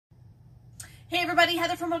Hey everybody,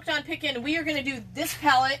 Heather from Hooked on Pickin. We are going to do this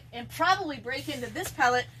pallet and probably break into this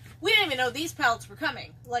pallet. We didn't even know these pallets were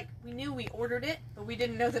coming. Like, we knew we ordered it, but we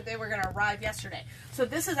didn't know that they were going to arrive yesterday. So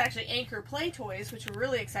this is actually Anchor Play Toys, which we're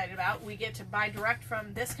really excited about. We get to buy direct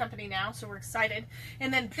from this company now, so we're excited.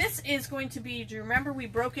 And then this is going to be, do you remember we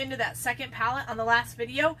broke into that second pallet on the last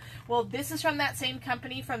video? Well, this is from that same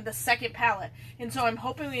company from the second pallet. And so I'm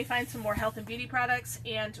hoping we find some more health and beauty products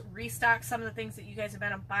and restock some of the things that you guys have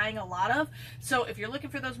been buying a lot of. So if you're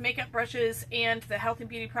looking for those makeup brushes and the health and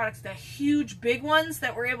beauty products, the huge big ones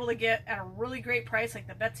that we're able to get at a really great price, like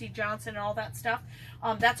the Betsy Johnson and all that stuff,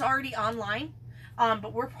 that's already online.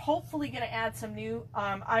 But we're hopefully going to add some new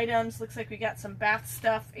items. Looks like we got some bath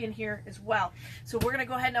stuff in here as well. So we're going to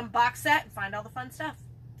go ahead and unbox that and find all the fun stuff.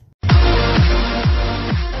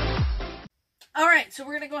 Alright, so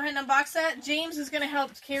we're going to go ahead and unbox that. James is going to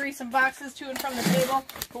help carry some boxes to and from the table.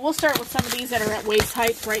 But we'll start with some of these that are at waist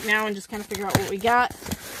height right now and just kind of figure out what we got.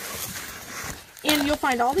 And you'll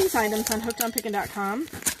find all these items on hookedonpickin.com.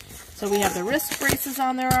 So we have the wrist braces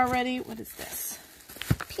on there already. What is this?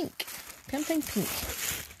 Pink. Pimping pink.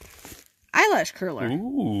 Eyelash curler.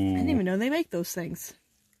 Ooh. I didn't even know they make those things.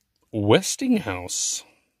 Westinghouse.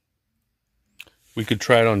 We could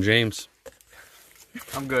try it on James.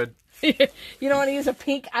 I'm good. You don't want to use a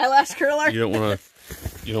pink eyelash curler? You don't want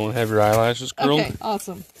to have your eyelashes curled? Okay,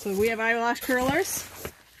 awesome. So we have eyelash curlers.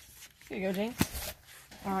 Here you go, James.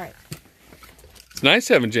 All right. It's nice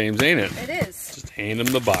having James, ain't it? It is. Just hand him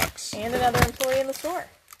the box. And another employee in the store.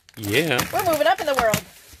 Yeah. We're moving up in the world.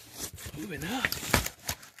 Moving up.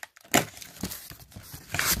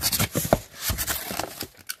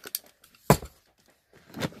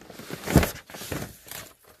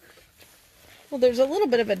 Well, there's a little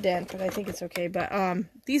bit of a dent, but I think it's okay. But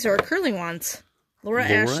these are curling wands. Laura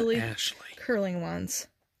Ashley curling wands.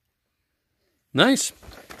 Nice.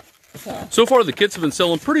 So far, the kits have been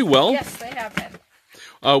selling pretty well. Yes, they have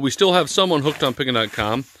been. We still have some on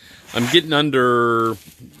hookedonpickin.com. I'm getting under,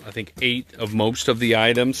 I think, 8 of most of the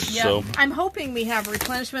items. Yeah. So I'm hoping we have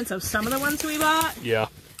replenishments of some of the ones we bought. Yeah.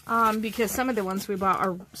 Because some of the ones we bought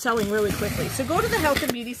are selling really quickly. So go to the health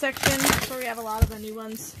and beauty section. That's where we have a lot of the new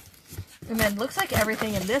ones. And then looks like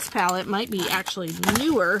everything in this palette might be actually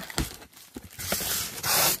newer.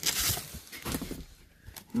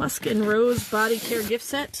 Musk and Rose Body Care Gift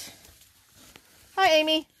Set. Hi,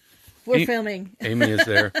 Amy. We're filming. Amy is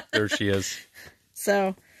there. There she is.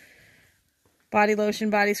 So, body lotion,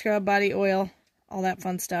 body scrub, body oil, all that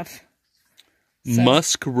fun stuff. So,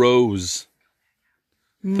 Musk Rose.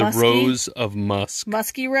 musky, the rose of musk.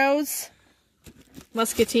 Musky Rose.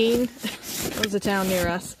 Muscatine. That was a town near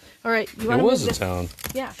us. All right. You want it to was move a town.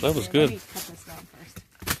 Yeah. That was good. Let me cut this down first.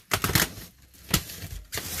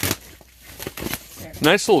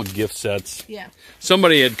 Nice little gift sets. Yeah.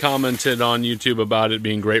 Somebody had commented on YouTube about it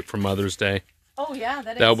being great for Mother's Day. Oh, yeah.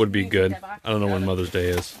 That would be good. I don't know when Mother's Day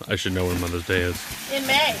is. I should know when Mother's Day is. In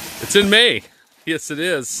May. It's in May. Yes, it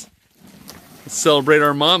is. Let's celebrate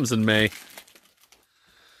our moms in May.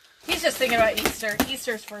 He's just thinking about Easter.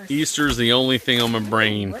 Easter's first. Easter's the only thing on my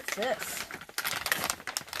brain. Ooh, what's this?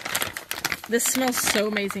 This smells so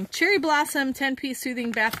amazing. Cherry Blossom 10-piece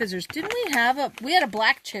soothing bath fizzers. Didn't we have we had a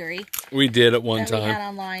black cherry. We did at one time. We had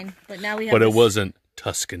online, but now we have But it wasn't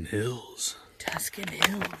Tuscan Hills. Tuscan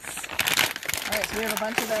Hills. All right, so we have a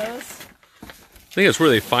bunch of those. I think that's where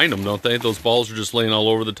they find them, don't they? Those balls are just laying all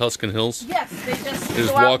over the Tuscan Hills. Yes, they just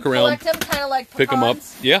go walk around, collect them, kind of like pecans, pick them up.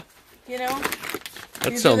 Yeah. You know?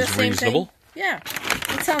 That sounds reasonable. Thing. Yeah.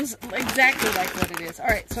 It sounds exactly like what it is. All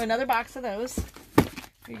right, so another box of those.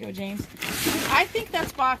 Here you go, James. I think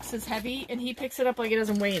that box is heavy, and he picks it up like it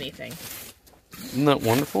doesn't weigh anything. Isn't that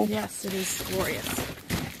wonderful? Yes, it is glorious.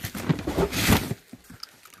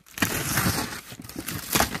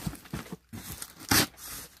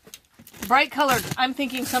 Bright colored. I'm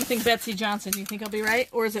thinking something Betsy Johnson. Do you think I'll be right?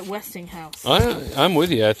 Or is it Westinghouse? I'm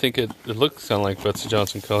with you. I think it looks kind of like Betsy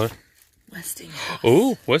Johnson color. Westinghouse.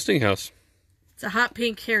 Oh, Westinghouse. It's a hot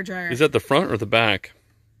pink hair dryer. Is that the front or the back?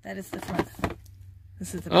 That is the front.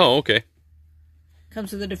 This is the back. Oh, okay.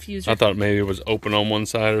 Comes with a diffuser. I thought maybe it was open on one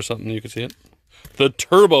side or something. You could see it. The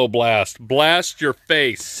Turbo Blast. Blast your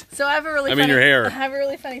face. So I have a really your hair. I have a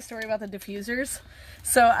really funny story about the diffusers.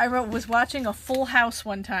 So I was watching a Full House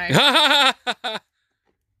one time.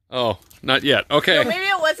 Oh, not yet. Okay. No, maybe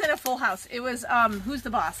it wasn't a Full House. It was Who's the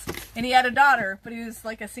Boss? And he had a daughter, but he was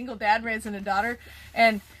like a single dad raising a daughter.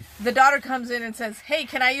 And the daughter comes in and says, "Hey,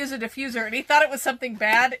 can I use a diffuser?" And he thought it was something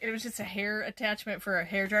bad. It was just a hair attachment for a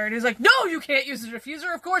hair dryer. And he was like, "No, you can't use a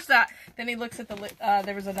diffuser. Of course not." Then he looks at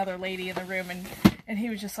there was another lady in the room, and he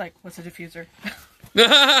was just like, "What's a diffuser?"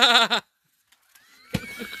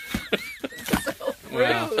 So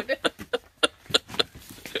Rude.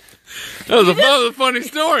 That was a funny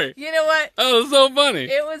story. You know what? That was so funny.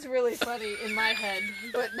 It was really funny in my head,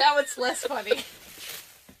 but now it's less funny.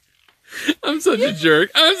 I'm such a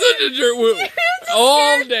jerk. I'm such a jerk.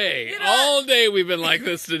 All day we've been like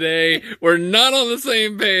this today. We're not on the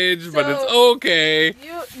same page, but it's okay.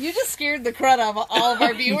 You just scared the crud out of all of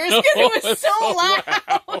our viewers because it was so loud.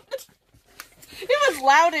 It was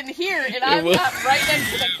loud in here, and I'm not right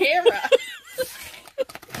next to the camera.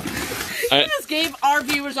 You just gave our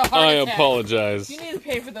viewers a heart attack. I apologize. You need to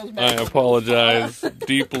pay for those I medicines. apologize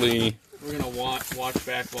deeply. We're gonna watch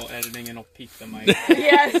back while editing, and it'll peak the mic.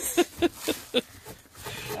 Yes.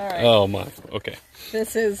 All right. Oh my. Okay.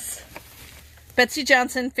 This is Betsy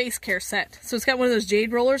Johnson face care set. So it's got one of those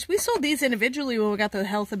jade rollers. We sold these individually when we got the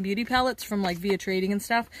health and beauty palettes from like Via Trading and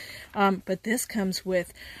stuff. But this comes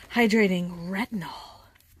with hydrating retinol.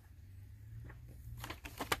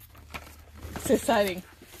 It's exciting.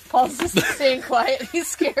 Paul's just staying quiet. He's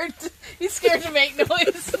scared. He's scared to make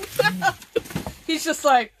noise. He's just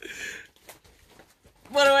like,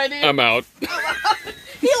 what do I do? I'm out.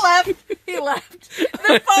 He left. He left.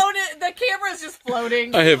 The camera's just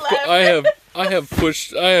floating. I have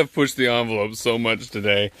pushed the envelope so much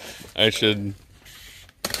today. I should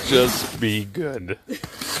just be good.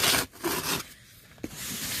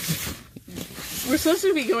 We're supposed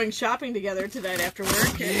to be going shopping together tonight after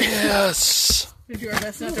work. Yes. We do our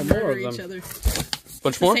best not to murder each other.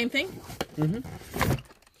 Bunch more? Same thing? Mm-hmm.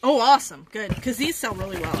 Oh, awesome. Good. Because these sell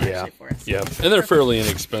really well, actually, for us. Yeah. And they're fairly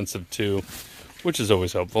inexpensive, too, which is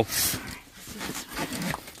always helpful.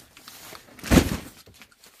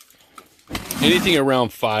 Anything around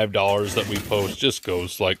 $5 that we post just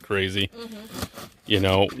goes like crazy. Mm-hmm. You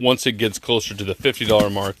know, once it gets closer to the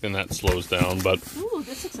 $50 mark, then that slows down. But ooh,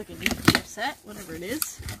 this looks like a new set, whatever it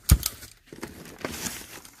is.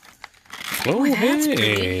 oh,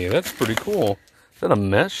 hey, that's pretty cool. Is that a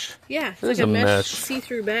mesh? Yeah, it's like a mesh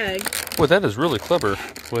see-through bag. Boy, that is really clever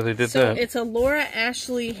the way they did that. So it's a Laura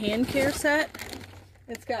Ashley hand care set.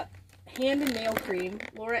 It's got hand and nail cream,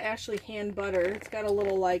 Laura Ashley hand butter. It's got a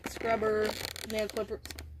little like scrubber, nail clipper,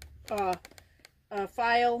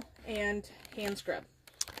 file, and hand scrub.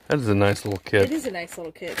 That is a nice little kit. It is a nice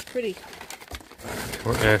little kit. It's pretty.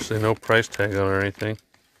 Or actually, no price tag on it or anything.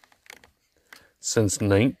 Since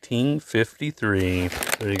 1953.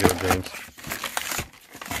 There you go, James.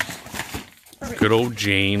 Perfect. Good old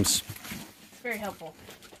James. It's very helpful.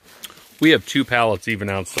 We have 2 pallets even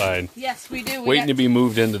outside. Yes, we do. Waiting to be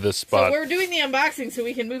moved into this spot. So we're doing the unboxing so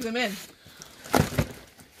we can move them in.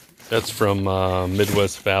 That's from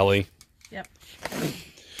Midwest Valley. Yep.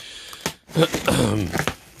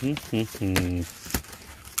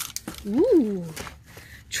 Ooh.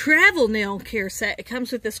 Travel nail care set. It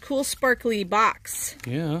comes with this cool sparkly box.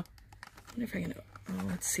 Yeah. I wonder if I can...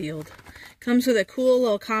 Oh, it's sealed. Comes with a cool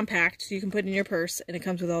little compact you can put in your purse, and it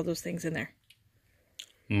comes with all those things in there.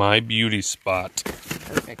 My beauty spot.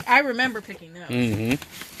 Perfect. I remember picking those.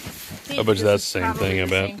 Mm-hmm. I bet you that's the same thing, I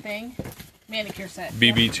bet. Same thing. Manicure set.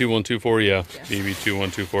 BB2124, yeah.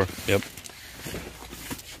 BB2124, yep.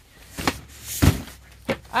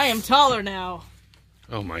 I am taller now.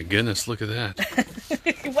 Oh my goodness, look at that.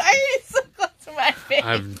 Why are you so close to my face?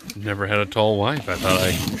 I've never had a tall wife. I thought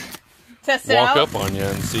I'd Test it walk out. up on you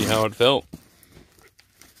and see how it felt.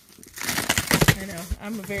 I know.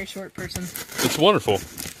 I'm a very short person. It's wonderful.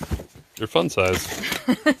 You're fun size.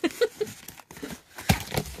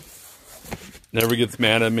 Never gets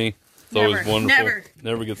mad at me. It's always wonderful.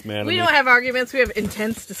 Never gets mad at me. We don't have arguments. We have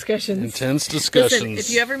intense discussions. Intense discussions. Listen,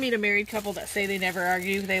 if you ever meet a married couple that say they never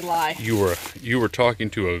argue, they lie. You were talking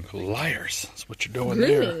to liars. That's what you're doing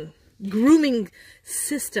there. Grooming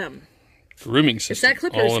system. Grooming system. It's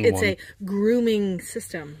not clippers. It's a grooming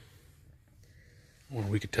system. Well,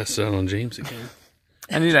 we could test it out on James again.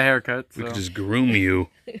 I need a haircut. We could just groom you.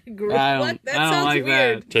 What? That sounds like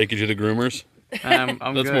weird. Take you to the groomers. I'm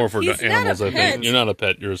That's good. more for He's animals, not a I think. pet. You're not a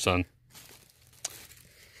pet. You're a son.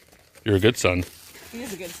 You're a good son. He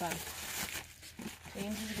is a good son.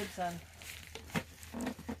 James is a good son.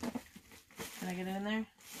 Can I get it in there?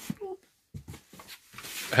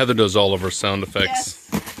 Heather does all of her sound effects.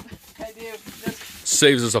 Yes, I do.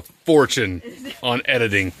 Saves us a fortune on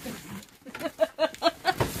editing.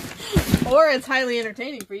 Or it's highly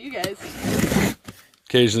entertaining for you guys.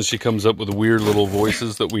 Occasionally she comes up with weird little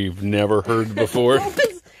voices that we've never heard before.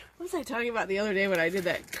 What was I talking about the other day when I did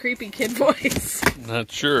that creepy kid voice? Not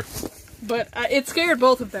sure. But it scared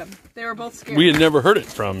both of them. They were both scared. We had never heard it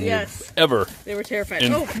from you, ever. They were terrified.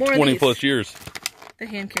 In Oh, more 20 of these. plus years. The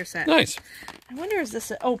hand care set. Nice. I wonder is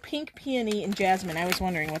this... Oh, pink, peony, and jasmine. I was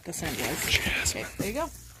wondering what the scent was. Jasmine. Okay, there you go.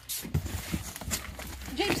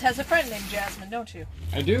 James has a friend named Jasmine, don't you?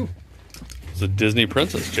 I do. It's a Disney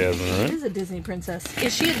princess, Jasmine, She right? is a Disney princess.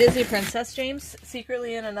 Is she a Disney princess, James?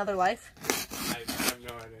 Secretly in another life? I have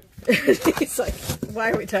no idea. He's like,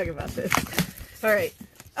 why are we talking about this? All right.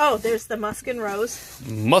 Oh, there's the Musk and Rose.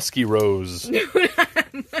 Musky Rose. Musky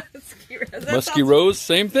Rose. That Musky sounds- Rose,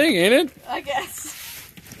 same thing, ain't it? I guess.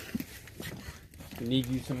 Need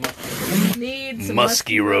you some musk. Need some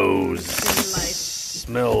Musky Rose. in your life.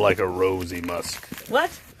 Smell like a rosy musk.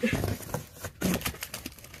 What?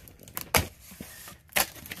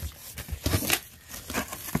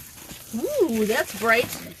 Ooh, that's bright.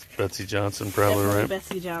 Betsy Johnson, probably, Definitely right?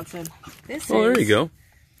 Bessie Johnson. This Oh, there is you go.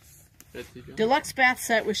 deluxe bath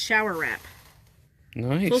set with shower wrap.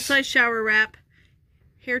 Nice. Full-size shower wrap,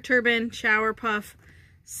 hair turban, shower puff,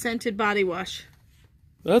 scented body wash.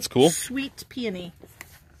 That's cool. Sweet peony.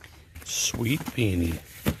 Sweet peony.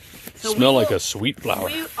 So Smell we like will- a sweet flower.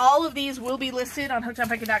 All of these will be listed on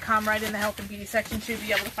hookedonpickin.com right in the health and beauty section. So you'll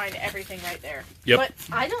be able to find everything right there. Yep.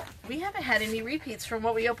 But we haven't had any repeats from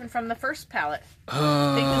what we opened from the first pallet.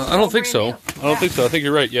 I don't think so. brand new. I don't think so. I think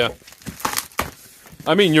you're right, yeah.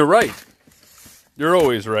 I mean, you're right. You're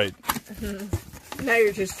always right. Now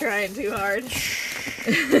you're just trying too hard.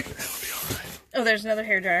 Oh, there's another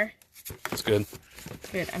hairdryer. That's good.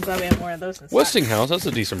 Good. I'm glad we have more of those in stock. Westinghouse, that's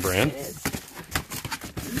a decent brand. It is.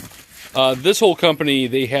 This whole company,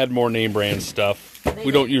 they had more name brand stuff. They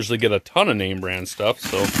We don't did. usually get a ton of name brand stuff,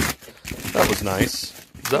 so that was nice.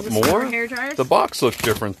 Is that Was it some more? hairdryers? The box looked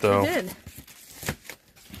different, though. It did.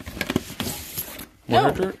 More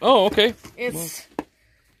No. hairdryer? Oh, okay. It's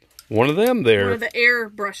One of them one there. of the air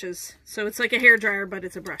brushes. So it's like a hairdryer, but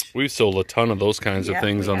it's a brush. We've sold a ton of those kinds of Yeah,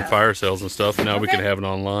 things we on have. fire sales and stuff. Now we Okay. can have it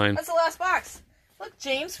online. That's the last box. Look,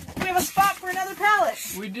 James, we have a spot for another pallet.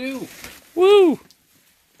 We do. Woo!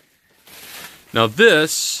 Now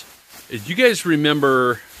this, if you guys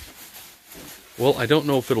remember, well, I don't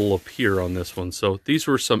know if it'll appear on this one. So these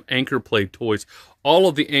were some Anchor Play toys. All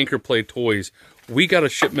of the Anchor Play toys, we got a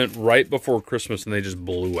shipment right before Christmas and they just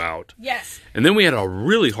blew out. Yes. And then we had a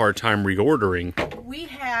really hard time reordering. We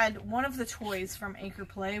had one of the toys from Anchor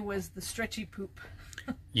Play was the stretchy poop.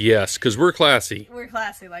 Yes, because we're classy. We're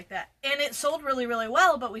classy like that. And it sold really, really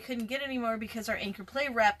well, but we couldn't get any more because our Anchor Play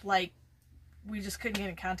rep, we just couldn't get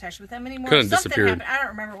in contact with them anymore. Couldn't Something disappeared. happened. I don't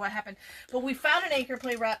remember what happened. But we found an Anchor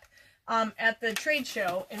Play rep at the trade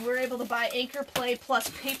show, and we were able to buy Anchor Play plus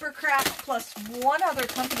Papercraft plus one other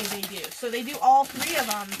company they do. So they do all three of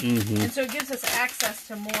them. Mm-hmm. And so it gives us access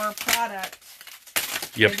to more product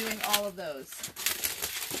Yep. by doing all of those.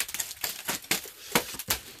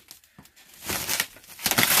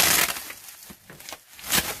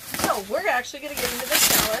 So we're actually going to get into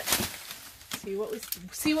this pallet.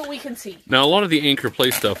 See what we can see. Now, a lot of the Anchor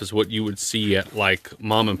Play stuff is what you would see at, like,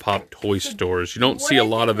 mom and pop toy stores. You don't What see a I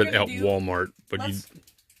lot think of we're it gonna at do- Walmart. But you,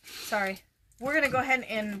 Sorry. We're going to go ahead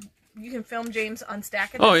and you can film James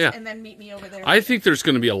unstacking Oh, this yeah. and then meet me over there. I think there's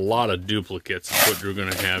going to be a lot of duplicates is what you're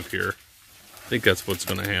going to have here. I think that's what's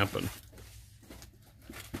going to happen.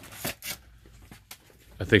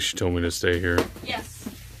 I think she told me to stay here. Yes.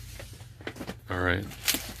 All right.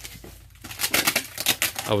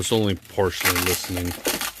 I was only partially listening.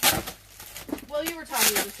 Well, you were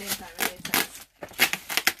talking at the same time. It made sense.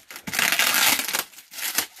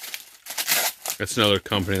 That's another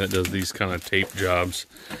company that does these kind of tape jobs.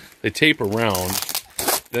 They tape around,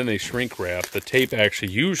 then they shrink wrap. The tape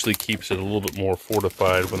actually usually keeps it a little bit more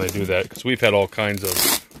fortified when they do that, because we've had all kinds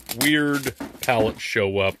of weird pallets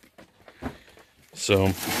show up. So,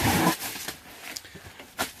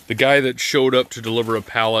 the guy that showed up to deliver a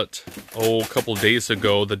pallet, a couple days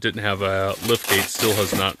ago that didn't have a lift gate still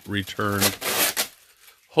has not returned.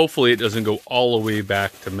 Hopefully it doesn't go all the way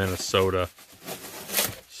back to Minnesota.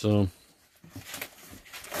 So,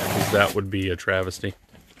 that would be a travesty.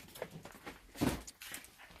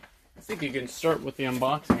 I think you can start with the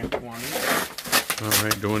unboxing if you want.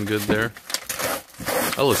 Alright, doing good there.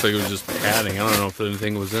 That looks like it was just padding. I don't know if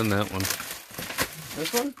anything was in that one.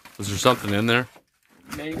 This one? Was there something in there?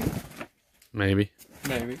 Maybe. Maybe.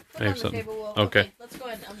 Maybe. Put it Maybe on the something. table. Okay. Let's go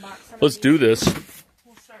ahead and unbox some Let's of do these. this.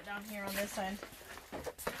 We'll start down here on this side.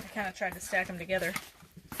 I kind of tried to stack them together.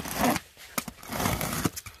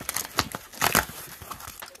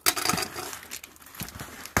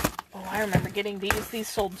 Oh, I remember getting these. These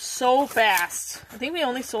sold so fast. I think we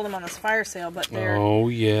only sold them on this fire sale, but they're Oh,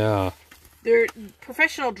 yeah. they're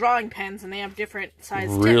professional drawing pens, and they have different size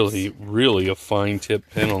Really, tips. really a fine tip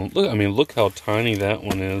pen on. Look, I mean, look how tiny that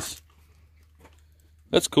one is.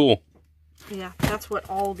 That's cool. Yeah, that's what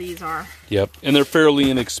all these are. Yep, and they're fairly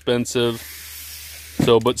inexpensive.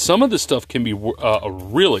 So, but some of the stuff can be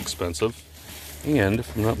real expensive. And,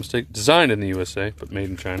 if I'm not mistaken, designed in the USA, but made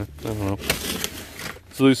in China. I don't know.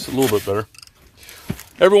 It's at least a little bit better.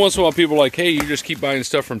 Every once in a while, people are like, hey, you just keep buying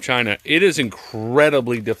stuff from China. It is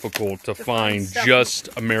incredibly difficult to find just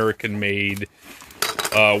American-made,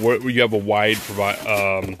 where you have a wide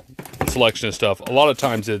selection of stuff. A lot of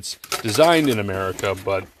times it's designed in America,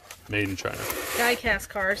 but made in China. Die-cast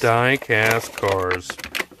cars. Die-cast cars.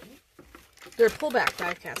 They're pullback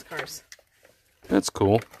die-cast cars. That's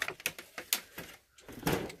cool.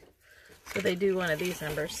 So they do one of these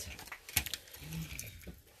numbers.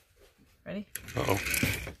 Ready? Uh-oh.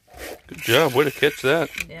 Good job. Way to catch that.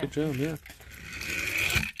 Yeah. Good job, yeah.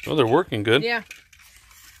 Oh, they're working good. Yeah.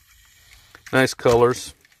 Nice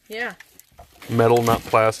colors. Yeah. Metal, not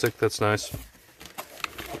plastic. That's nice.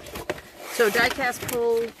 So die-cast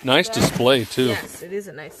pull. Nice display, too. Yes, it is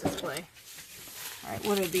a nice display. All right,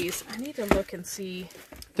 what are these? I need to look and see.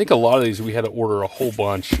 I think a lot of these we had to order a whole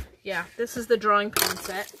bunch. Yeah, this is the drawing pen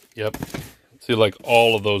set. Yep. See, like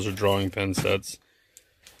all of those are drawing pen sets.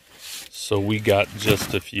 So we got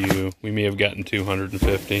just a few. We may have gotten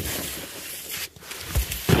 250.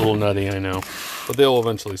 A little nutty, I know. But they'll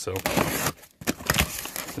eventually sell.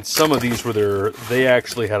 And some of these were they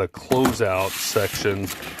actually had a closeout section.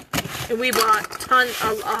 And we bought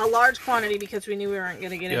a large quantity because we knew we weren't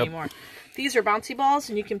going to get any more. These are bouncy balls,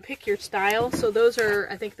 and you can pick your style. So those are,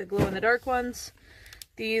 I think, the glow-in-the-dark ones.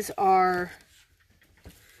 These are,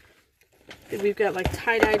 we've got like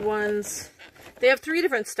tie-dyed ones. They have 3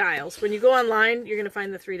 different styles. When you go online, you're going to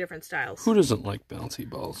find the 3 different styles. Who doesn't like bouncy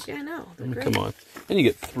balls? Yeah, I know. I mean, come on. And you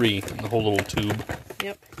get 3 in the whole little tube.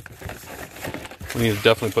 Yep. We need to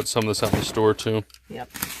definitely put some of this out in the store, too. Yep.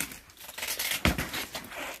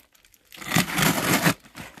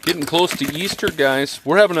 Getting close to Easter, guys.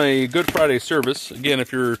 We're having a Good Friday service. Again,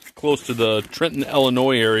 if you're close to the Trenton,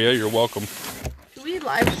 Illinois area, you're welcome. Do we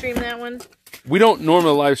live stream that one? We don't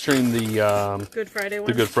normally live stream the Good Friday one?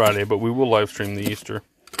 The Good Friday, but we will live stream the Easter.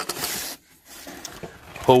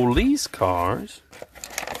 Police cars.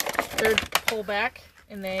 They're pull back,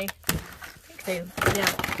 and I think they,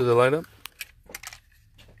 yeah. Do they light up?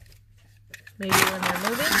 Maybe when they're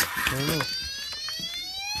moving? I don't know.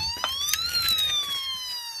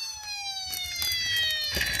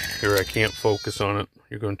 Here, I can't focus on it.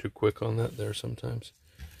 You're going too quick on that there sometimes.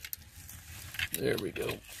 There we go.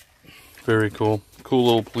 Very cool. Cool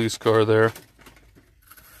little police car there.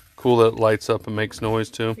 Cool that it lights up and makes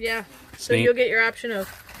noise too. Yeah. So you'll get your option of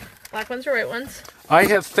black ones or white ones. I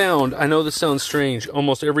have found, I know this sounds strange,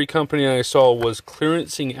 almost every company I saw was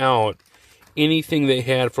clearancing out anything they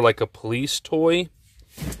had for like a police toy.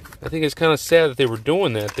 I think it's kind of sad that they were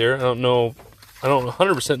doing that there. I don't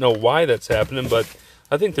 100% know why that's happening, but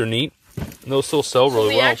I think they're neat. And they'll still sell really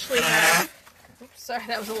well. We actually have, oops, sorry,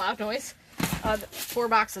 that was a loud noise. 4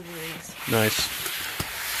 boxes of these. Nice.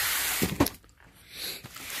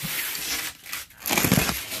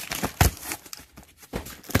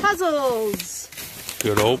 Puzzles.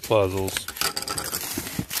 Good old puzzles.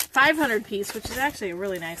 500 piece, which is actually a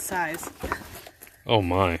really nice size. Oh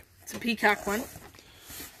my. It's a peacock one.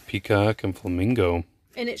 Peacock and flamingo.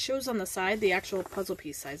 And it shows on the side the actual puzzle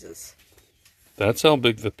piece sizes. That's how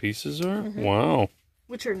big the pieces are? Mm-hmm. Wow.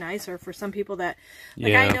 Which are nicer for some people that...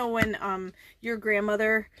 Like, I know when your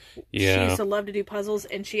grandmother, she used to love to do puzzles,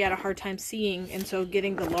 and she had a hard time seeing, and so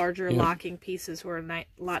getting the larger locking pieces were a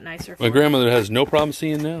lot nicer for My her. grandmother has no problem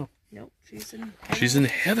seeing now. Nope, she's in heaven. She's in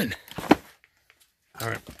heaven. All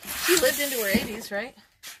right. She lived into her 80s, right?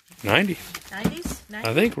 90. 90s? 90s?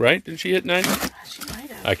 I think, right? Did she hit 90? She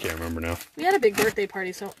might have. I can't remember now. We had a big birthday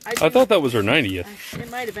party, so... I thought that was her 90th.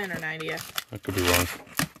 It might have been her 90th. I could be wrong.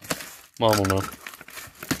 Mom will know.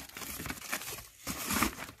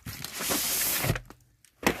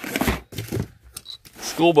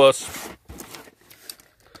 School bus.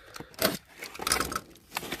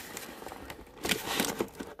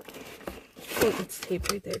 Oh, it's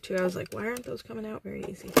taped right there, too. I was like, why aren't those coming out very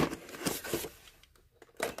easy?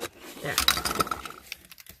 There.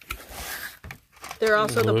 They're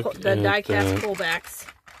also the die-cast pullbacks.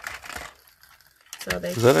 So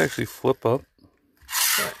they... Does that actually flip up?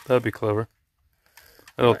 What? That'd be clever.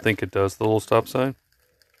 I don't think it does. The little stop sign?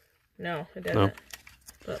 No, it doesn't. No.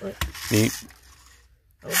 But look. Neat.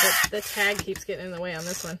 Oh, but the tag keeps getting in the way on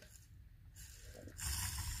this one.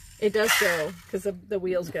 It does go, because the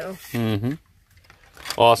wheels go. Mm-hmm.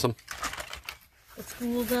 Awesome. The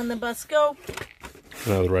schools on the bus go. I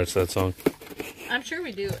know the rest of that song. I'm sure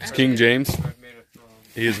we do. It's King James.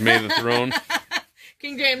 He has made a throne.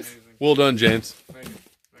 King James. Well done, James.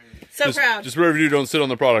 So proud. Just whatever you do, don't sit on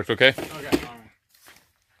the product, okay? Okay, alright.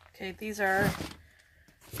 Okay, these are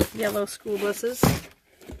yellow school buses.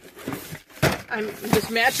 I'm just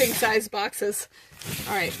matching size boxes.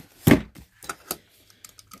 All right.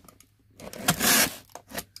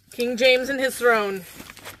 King James and his throne.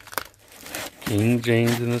 King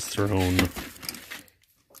James and his throne.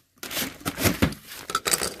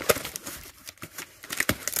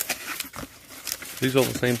 These all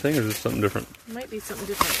the same thing, or is this something different? Might be something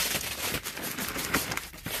different.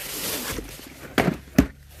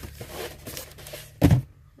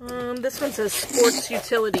 This one says sports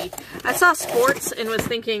utility. I saw sports and was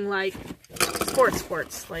thinking like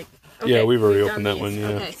sports. Like, okay, yeah, we've already done opened that these. one. Yeah.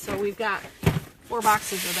 Okay, so we've got 4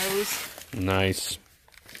 boxes of those. Nice.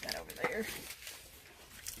 Put that over there.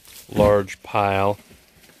 Large pile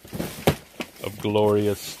of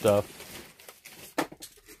glorious stuff.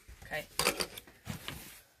 Okay.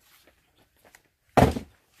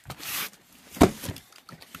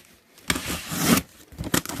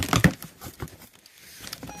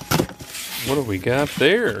 What have we got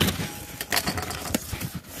there?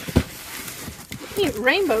 Neat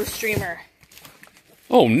rainbow streamer.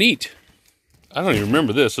 Oh, neat. I don't even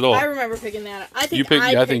remember this at all. I remember picking that up. I think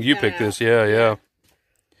I think you picked this. Yeah.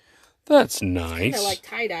 That's I nice. think I like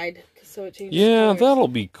tie-dyed, so it changes Yeah, colors. that'll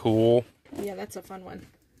be cool. Yeah, that's a fun one.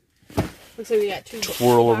 Looks like we got 2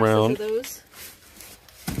 Twirl boxes around. of those.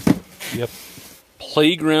 Yep.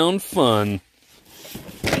 Playground fun.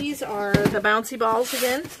 These are the bouncy balls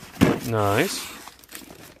again. Nice.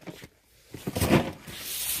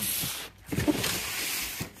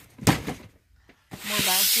 More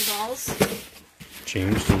bouncy balls.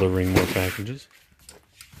 James delivering more packages.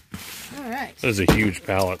 All right. That is a huge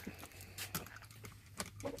pallet.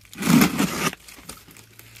 We're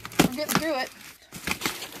getting through it.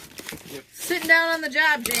 Yep. Sitting down on the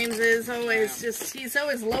job, James is always he's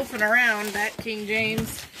always loafing around, that King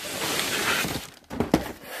James.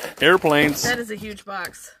 Airplanes. That is a huge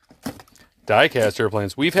box. Die-cast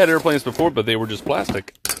airplanes. We've had airplanes before, but they were just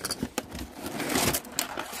plastic.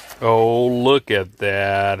 Oh, look at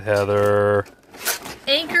that, Heather.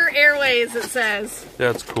 Anchor Airways, it says.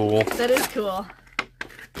 That's cool. That is cool.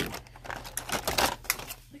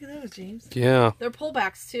 Look at those, James. Yeah. They're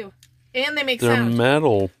pullbacks, too. And they make They're sound.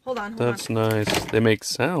 metal. Hold on, hold That's on. nice. They make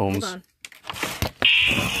sounds. Hold on.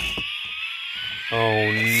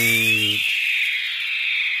 Oh, neat.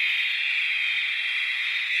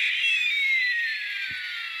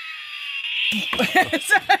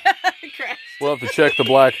 Crashed. We'll have to check the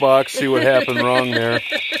black box, see what happened wrong there.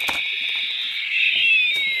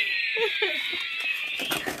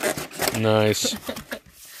 Nice.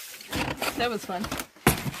 That was fun.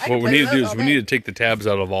 What we need to do is we need to take the tabs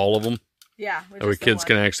out of all of them. Yeah. That way kids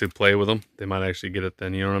can actually play with them. They might actually get it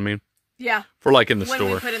then, you know what I mean? Yeah. For like in the When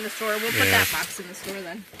store. we put in the store. We'll put that box in the store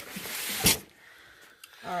then.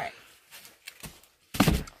 All right.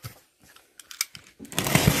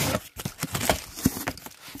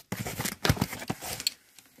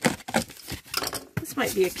 This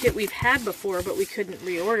might be a kit we've had before, but we couldn't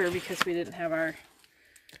reorder because we didn't have our...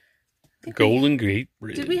 Golden Gate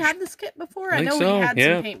Bridge. Did we have this kit before? I think know so, we had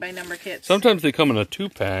yeah. some paint by number kits. Sometimes they come in a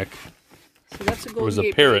 2-pack. So that's a Golden There was a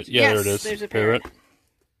Gate parrot. Bridge. Yeah, Yes, there it is. There's a parrot.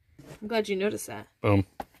 I'm glad you noticed that. Boom.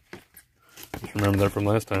 Just remember that from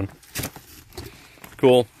last time.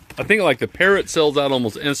 Cool. I think like the parrot sells out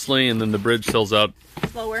almost instantly, and then the bridge sells out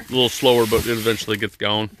Slower. a little slower, but it eventually gets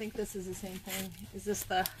going. I think this is the same thing. Is this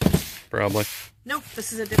the... Probably. Nope,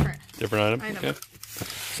 this is a different... Different item? Item. Okay.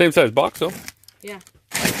 Same size box, though. Yeah.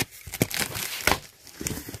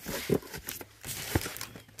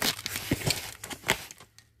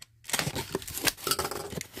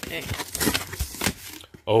 Okay.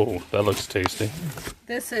 Oh, that looks tasty.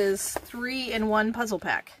 This is 3-in-1 puzzle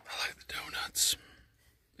pack. I like the donuts.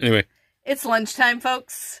 Anyway, It's lunchtime,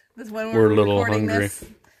 folks. This is when We're we're a little recording hungry. this.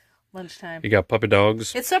 Lunchtime. you got puppy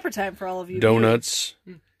dogs, It's supper time for all of you. donuts,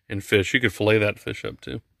 and fish. You could fillet that fish up,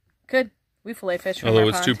 too. Good. We fillet fish from Although our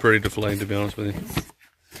it's pond. too pretty to fillet, to be honest with you.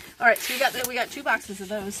 All right, so we got 2 boxes of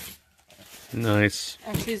those. Nice.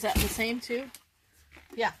 Actually, is that the same too?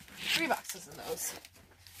 Yeah, 3 boxes of those.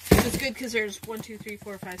 Which is good because there's 1, 2, 3,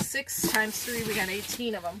 4, 5, 6 times 3. We got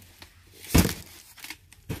 18 of them.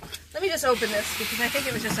 Let me just open this because I think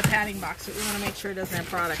it was just a padding box, but we want to make sure it doesn't have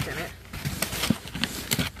product in it.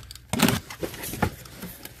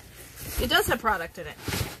 It does have product in it.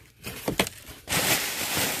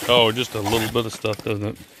 Oh, just a little bit of stuff, doesn't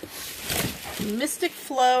it? Mystic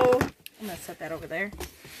Flow. I'm going to set that over there.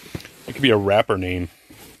 It could be a rapper name.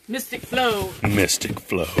 Mystic Flow. Mystic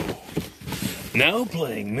Flow. Now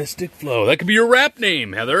playing Mystic Flow. That could be your rap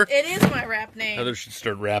name, Heather. It is my rap name. Heather should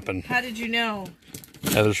start rapping. How did you know?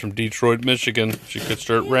 Heather's from Detroit, Michigan. She could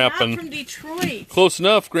start rapping. Not from Detroit. Close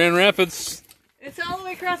enough, Grand Rapids. It's all the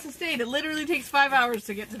way across the state. It literally takes 5 hours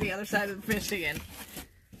to get to the other side of Michigan.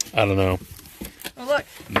 I don't know. Oh,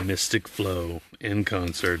 look. Mystic Flow in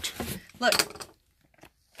concert. Look.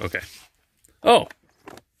 Okay. Oh.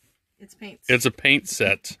 It's paints. It's a paint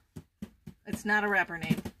set. It's not a rapper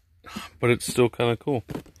name. But it's still kind of cool.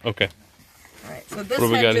 Okay. All right. So this What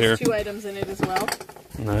do we had got just here? 2 items in it as well.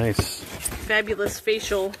 Nice. Fabulous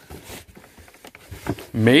facial.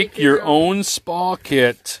 Make your own spa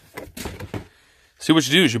kit. See, what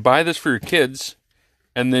you do is you buy this for your kids,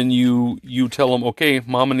 and then you tell them, okay,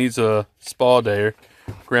 Mama needs a spa day, or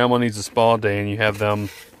Grandma needs a spa day, and you have them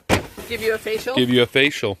Give you a facial? give you a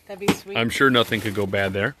facial. That'd be sweet. I'm sure nothing could go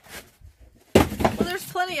bad there. Well, there's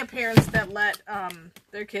plenty of parents that let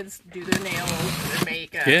their kids do their nails, their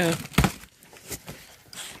makeup. Yeah.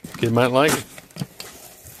 Kid might like it.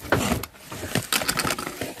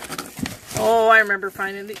 Oh, I remember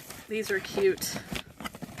finding these are cute.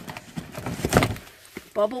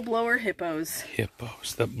 Bubble blower hippos.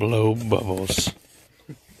 Hippos that blow bubbles.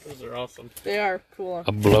 Those are awesome. They are cool.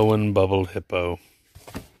 A blowing bubble hippo.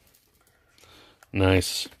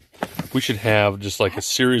 Nice. We should have just like a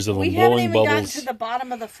series of them We haven't blowing even gotten bubbles. to the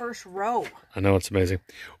bottom of the first row. I know, it's amazing.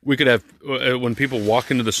 We could have, when people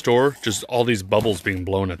walk into the store, just all these bubbles being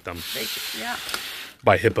blown at them Yeah,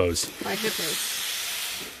 by hippos. by hippos.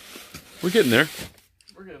 We're getting there.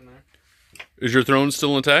 We're getting there. Is your throne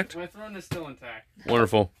still intact? My throne is still intact.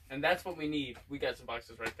 Wonderful. And that's what we need. We got some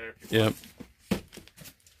boxes right there. if you Yep. want.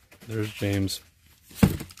 There's James.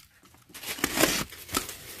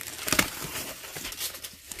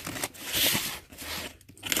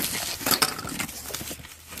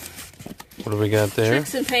 What do we got there?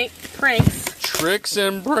 Tricks and pranks. Tricks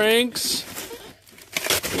and pranks.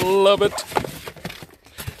 Love it.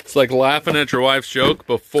 It's like laughing at your wife's joke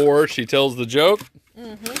before she tells the joke.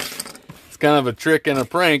 It's kind of a trick and a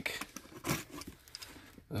prank.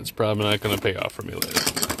 That's probably not going to pay off for me later.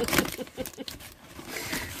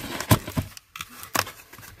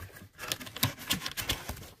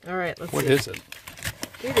 All right, let's What see. is it?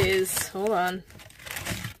 It is. Hold on.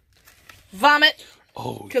 Vomit.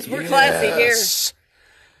 Oh, Because we're classy here. yes.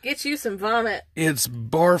 Get you some vomit. It's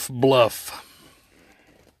Barf Bluff.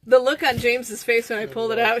 The look on James's face when I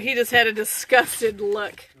pulled it out, he just had a disgusted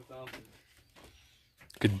look. That's awesome.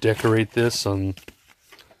 Could decorate this on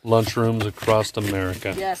lunchrooms across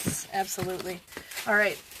America. Yes, absolutely. All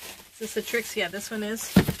right. Is this the tricks? Yeah, this one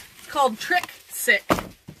is called Trick Sick.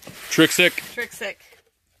 Trick sick. Trick Sick.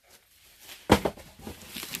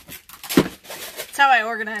 That's how I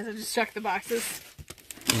organize. I just chuck the boxes.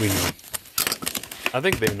 We know. I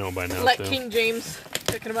think they know by now, Let too. King James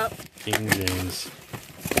pick them up. King James.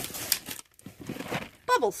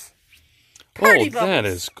 Bubbles. Party Oh, that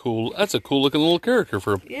bubbles. is cool. That's a cool looking little character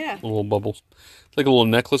for Yeah. little bubbles. It's like a little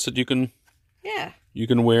necklace that you can Yeah.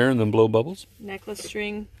 wear and then blow bubbles. Necklace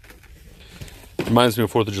string. Reminds me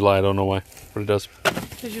of 4th of July. I don't know why, but it does.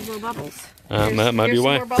 Because you blow bubbles. That might be here's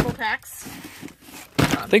why. some more bubble packs.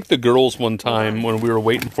 I think the girls one time when we were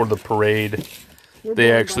waiting for the parade, We're they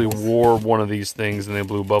blowing actually bubbles. wore one of these things and they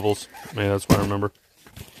blew bubbles. Man, that's what I remember.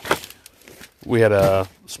 We had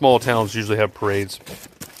small towns usually have parades.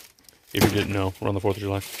 If you didn't know, we're on the 4th of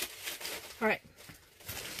July. All right.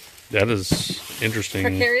 That is interesting.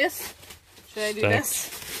 Precarious. Should I do Stacked.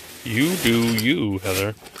 this? You do you,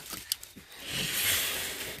 Heather.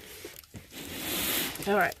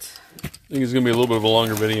 All right. I think it's going to be a little bit of a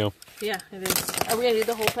longer video. Yeah, it is. Are we going to do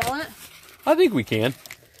the whole palette? I think we can.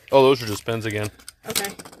 Oh, those are just pens again.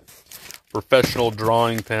 Okay. Professional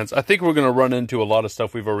drawing pens. I think we're going to run into a lot of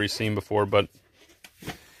stuff we've already seen before, but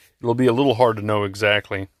it'll be a little hard to know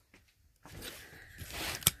exactly.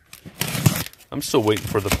 I'm still waiting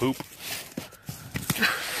for the poop.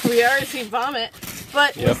 We already seen vomit.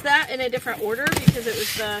 But Yep. was that in a different order because it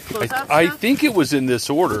was the closeout I stuff? think it was in this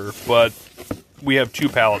order, but we have 2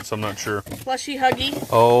 pallets. I'm not sure. Plushy Huggy.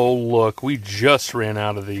 Oh, look. We just ran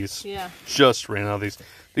out of these. Yeah. Just ran out of these.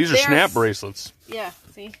 These are There's- snap bracelets. Yeah,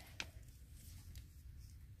 see?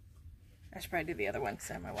 I should probably do the other one because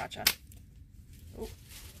I have my watch on. Oh,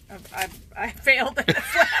 I failed at the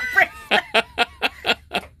slap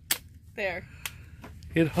bracelet. There.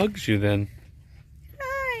 It hugs you then.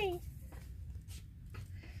 Hi.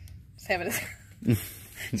 Just having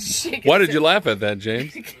a... shake Why it. did you laugh at that,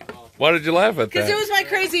 James? Why did you laugh at Because it that? was my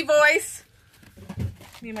crazy voice.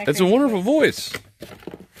 Me and my It's a crazy wonderful voice.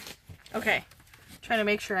 Okay. Trying to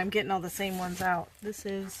make sure I'm getting all the same ones out. This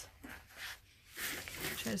is...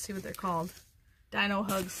 trying to see what they're called. Dino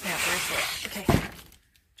Hug Snap Bracelet. Okay.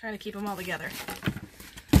 Trying to keep them all together.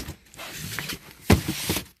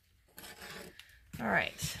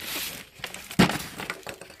 Alright.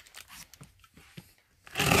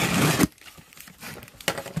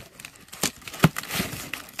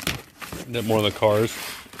 Isn't that more of the cars?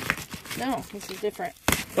 No, this is different.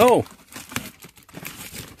 Oh!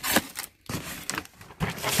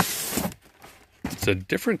 It's a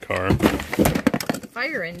different car.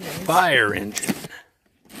 Fire engines. Fire engine.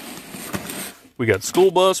 We got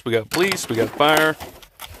school bus, we got police, we got fire.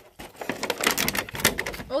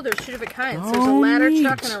 Oh, there's 2 different kinds. There's a ladder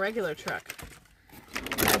truck and a regular truck.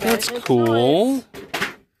 That's cool. Noise.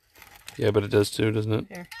 Yeah, but it does too, doesn't it?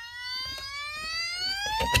 Here.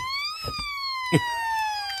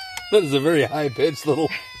 That is a very high-pitched little...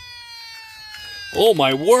 Oh,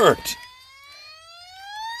 my word!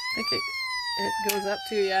 I think it goes up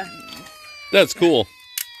too, yeah. That's cool.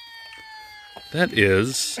 That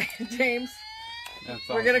is... James, That's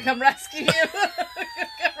we're awesome. going to come rescue you. We're going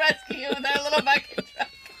to come rescue you with our little bucket truck.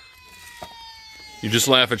 You just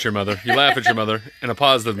laugh at your mother. You laugh at your mother in a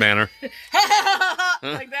positive manner.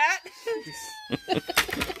 Like that?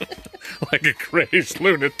 Like a crazed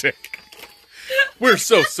lunatic. We're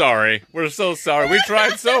so sorry. We're so sorry. We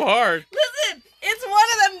tried so hard. Listen, it's one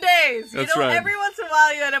of them days. That's you know, right. every once in a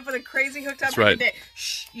while you end up with a crazy hooked up right. day.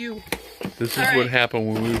 Shh, you. This is All what right.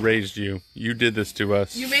 happened when we raised you. You did this to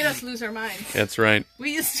us. You made us lose our minds. That's right.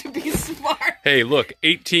 We used to be smart. Hey, look,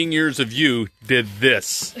 18 years of you did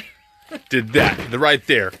this. Did that. Right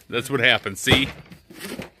there. That's what happened. See?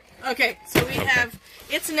 Okay, so we have...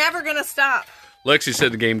 It's never going to stop. Lexi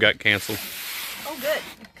said the game got canceled. Oh, good.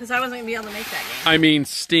 Because I wasn't going to be able to make that game. I mean,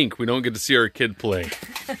 stink. We don't get to see our kid play.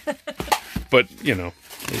 But, you know,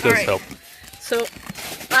 it does help. So,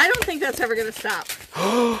 I don't think that's ever going to stop.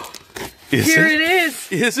 Is Here it? it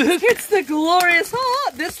is. Is it? It's the glorious...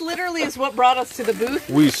 Oh, this literally is what brought us to the booth.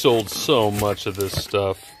 We sold so much of this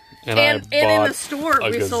stuff. And in the store,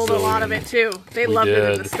 we sold a lot of it, too. They loved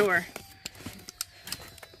it in the store.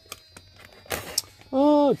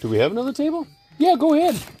 Oh, do we have another table? Yeah, go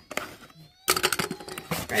ahead.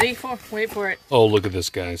 Ready? Wait for it. Oh, look at this,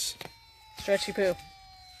 guys. Stretchy poo.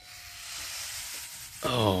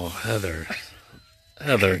 Oh, Heather.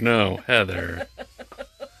 Heather, no, Heather.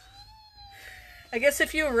 I guess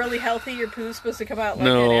if you were really healthy, your poo's supposed to come out like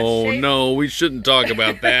an No, S shape. no, we shouldn't talk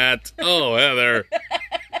about that. Oh, Heather.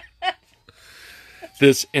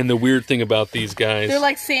 This, and the weird thing about these guys... They're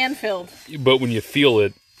like sand-filled. But when you feel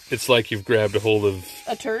it, it's like you've grabbed a hold of...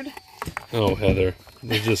 A turd? Oh, Heather.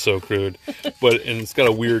 They're just so crude. And it's got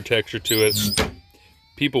a weird texture to it.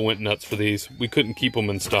 People went nuts for these. We couldn't keep them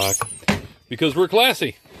in stock. Because we're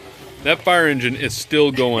classy. That fire engine is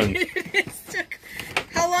still going.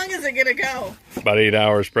 How long is it going to go? About 8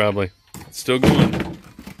 hours, probably. It's still going.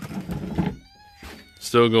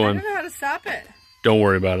 Still I going. don't know how to stop it. Don't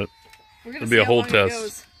worry about it. We're It'll gonna be see a how whole long it test.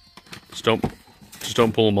 goes. Just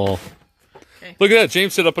don't pull them all. Okay. Look at that.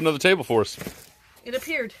 James set up another table for us. It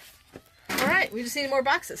appeared. All right, we just need more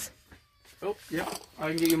boxes. Oh, yeah. I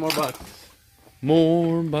can get you more bucks.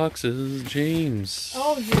 More boxes, James.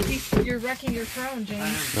 Oh, you're wrecking your throne,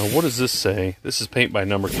 James. Now, what does this say? This is paint by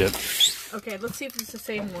number kit. Okay, let's see if it's the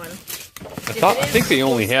same one. I think they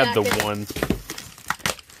only had the one.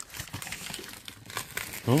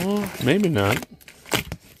 Oh, maybe not.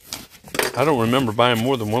 I don't remember buying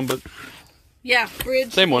more than one, but... Yeah,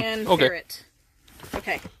 bridge Same one. and Okay. ferret.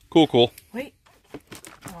 Okay. Cool. Wait.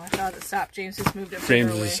 Oh, I thought it stopped. James just moved it James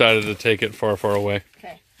further away. decided to take it far, far away.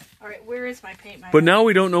 Okay. All right, where is my paint? But now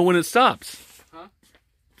we don't know when it stops. Huh?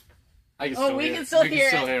 I can Oh, still we hear can it. still We hear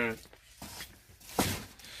can it. still hear it.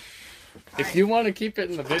 If you want to keep it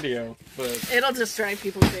in the video, but... It'll just drive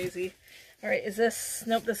people crazy. All right, is this...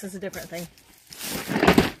 Nope, this is a different thing.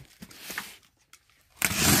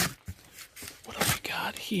 What have we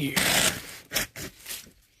got here?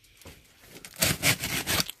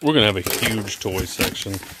 We're going to have a huge toy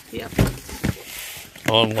section. Yep.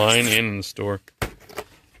 Online and in the store.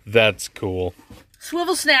 That's cool.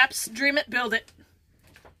 Swivel snaps. Dream it, build it.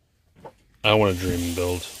 I want to dream and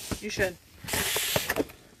build. You should.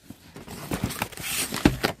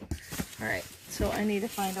 All right, so I need to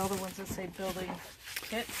find all the ones that say building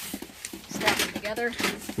kit. Stack them together.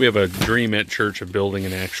 We have a dream at church of building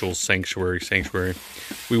an actual sanctuary.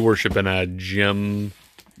 We worship in a gym.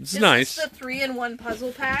 It's nice. This is the 3-in-1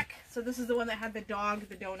 puzzle pack. So this is the one that had the dog,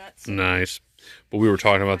 the donuts. Nice. But we were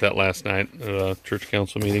talking about that last night at a church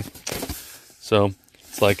council meeting. So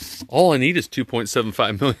it's like, all I need is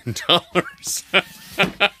 $2.75 million.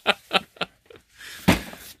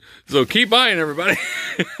 So keep buying, everybody.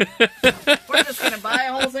 We're just going to buy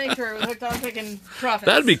a whole sanctuary with hooked on picking profits.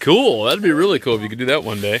 That'd be cool. That'd be really cool if you could do that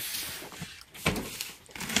one day.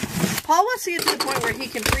 Paul wants to get to the point where he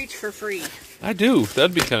can preach for free. I do.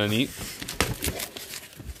 That'd be kind of neat.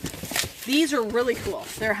 These are really cool.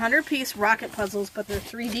 They're 100-piece rocket puzzles, but they're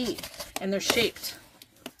 3D, and they're shaped.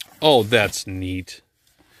 Oh, that's neat.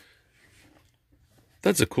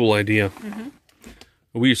 That's a cool idea. Mm-hmm.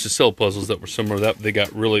 We used to sell puzzles that were similar to that, but they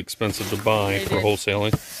got really expensive to buy for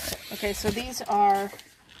wholesaling. Okay, so these are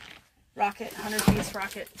rocket, 100-piece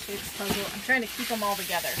rocket shaped puzzle. I'm trying to keep them all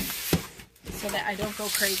together so that I don't go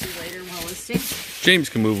crazy later while listing. James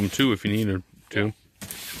can move them too if you need her to.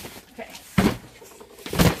 Okay.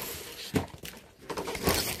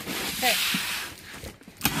 Okay.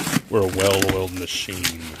 We're a well-oiled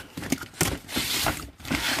machine.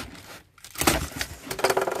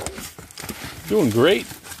 Doing great.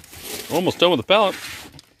 Almost done with the pallet.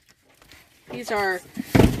 These are,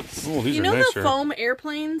 oh, these you are know, nicer. the foam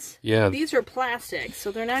airplanes? Yeah. These are plastic,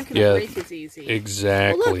 so they're not going to break as easy.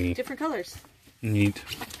 Exactly. Oh, look, different colors. Neat.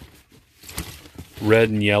 Red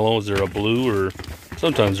and yellow. Is there a blue or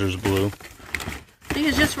sometimes there's blue? I think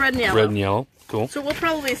it's just red and yellow. Red and yellow. Cool. So we'll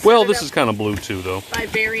probably set well, it this up is kind of blue too, though. by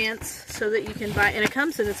variants so that you can buy, and it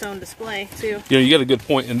comes in its own display too. You know, you got a good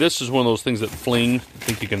point, and this is one of those things that fling. I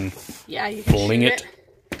think you can. Yeah, you can fling shoot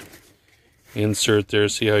it. Insert there.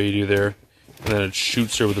 See how you do there, and then it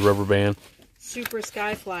shoots there with the rubber band. Super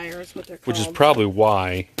Sky Flyer is what they're called. Which is probably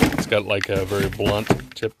why it's got like a very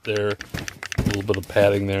blunt tip there, a little bit of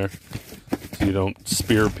padding there, so you don't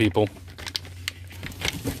spear people.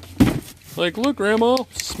 Like, look, Grandma,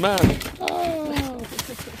 smack. Oh,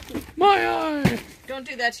 my eye. Don't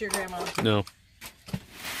do that to your grandma. No.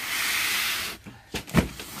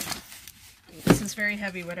 This is very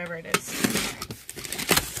heavy, whatever it is.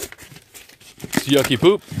 It's yucky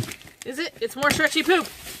poop. Is it? It's more stretchy poop.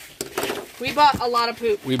 We bought a lot of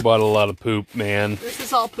poop. We bought a lot of poop, man. This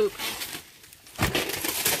is all poop.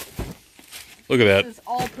 Look at that. This is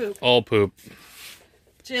all poop. All poop.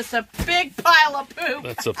 Just a big pile of poop.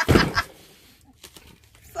 That's a.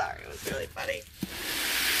 Sorry, it was really funny.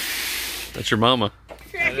 That's your mama.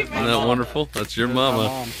 Cracking Isn't that wonderful? That's your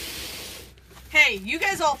mama. Hey, you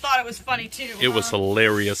guys all thought it was funny too. It was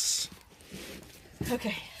hilarious.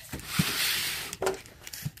 Okay.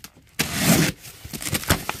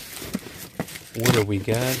 What do we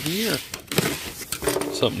got here?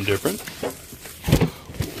 Something different.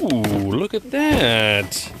 Ooh, look at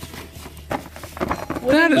that.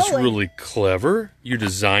 That is really clever. You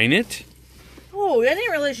design it. Oh, I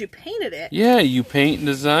didn't realize you painted it. Yeah, you paint and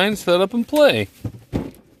design, set up and play.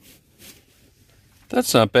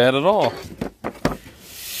 That's not bad at all.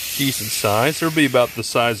 Decent size. It'll be about the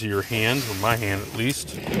size of your hand, or my hand at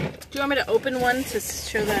least. Do you want me to open one to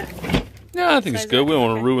show that? Yeah, I think it's good. We don't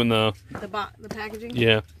want to ruin the packaging.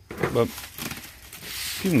 Yeah, but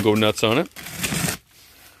you can go nuts on it.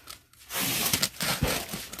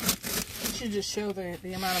 You should just show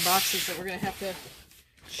the amount of boxes that we're gonna have to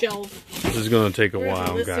shelve. This is going to take a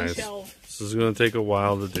while, list and guys. shelve. This is going to take a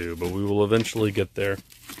while to do, but we will eventually get there.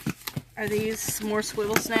 Are these more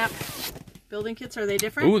swivel snap building kits? Are they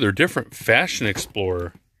different? Ooh, they're different. Fashion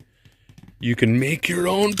Explorer. You can make your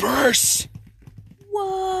own purse.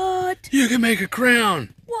 What? You can make a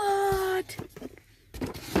crown. What?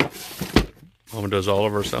 Mama does all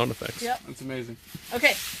of our sound effects. Yep. That's amazing.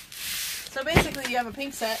 Okay. So basically you have a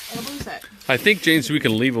pink set and a blue set. I think, James, we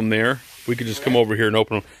can leave them there. We could just come over here and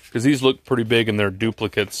open them, because these look pretty big and they're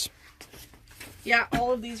duplicates. Yeah,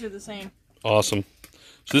 all of these are the same. Awesome.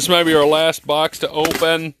 So this might be our last box to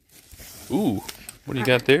open. Ooh, what do you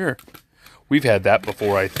got there? We've had that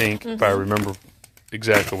before, I think, if I remember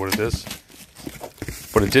exactly what it is.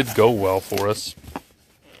 But it did go well for us.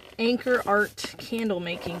 Anchor Art candle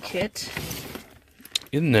making kit.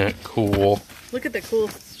 Isn't that cool? Look at the cool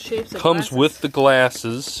shapes of Comes glasses. with the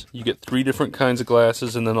glasses. You get 3 different kinds of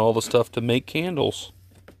glasses and then all the stuff to make candles.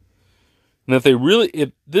 And if they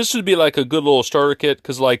really, this would be like a good little starter kit,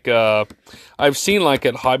 because like I've seen like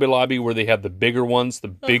at Hobby Lobby where they have the bigger ones, the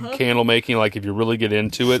big candle making, like if you really get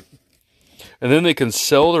into it. And then they can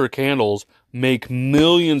sell their candles, make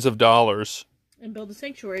millions of dollars. And build a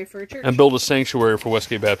sanctuary for a church. And build a sanctuary for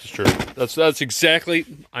Westgate Baptist Church. That's exactly,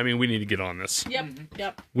 I mean, we need to get on this. Yep,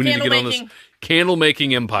 yep. We need to get on this candle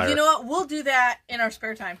making empire. You know what? We'll do that in our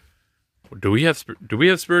spare time. Do we have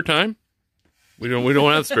spare time? We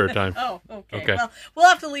don't have spare time. Oh, okay. Okay. Well, we'll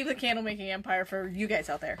have to leave the candle making empire for you guys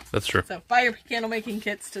out there. That's true. So buy your candle making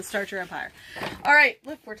kits to start your empire. All right,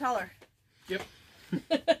 look, we're taller. Yep.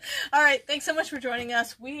 All right, thanks so much for joining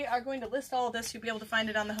us. We are going to list all of this. You'll be able to find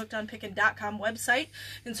it on the hookedonpickin.com website.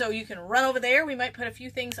 And so you can run over there. We might put a few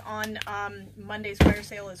things on Monday's fire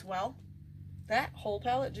sale as well. That whole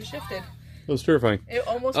pallet just shifted. That was terrifying. It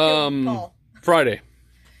almost killed Paul. Friday.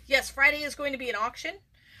 Yes, Friday is going to be an auction.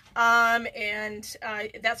 And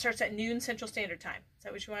that starts at noon Central Standard Time. Is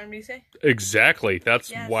that what you wanted me to say? Exactly. That's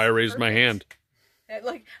Yes, why I raised my perfect. hand.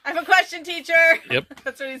 Like, I have a question, teacher. Yep.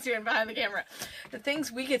 That's what he's doing behind the camera. The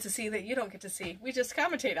things we get to see that you don't get to see, we just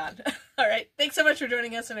commentate on. All right. Thanks so much for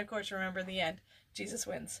joining us. And of course, remember in the end, Jesus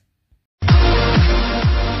wins.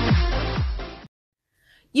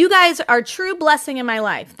 You guys are a true blessing in my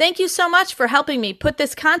life. Thank you so much for helping me put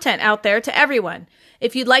this content out there to everyone.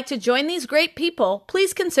 If you'd like to join these great people,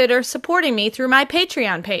 please consider supporting me through my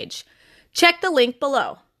Patreon page. Check the link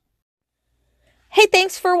below. Hey,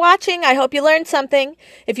 thanks for watching. I hope you learned something.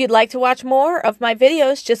 If you'd like to watch more of my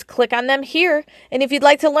videos, just click on them here. And if you'd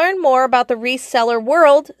like to learn more about the reseller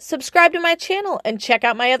world, subscribe to my channel and check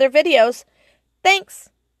out my other videos. Thanks.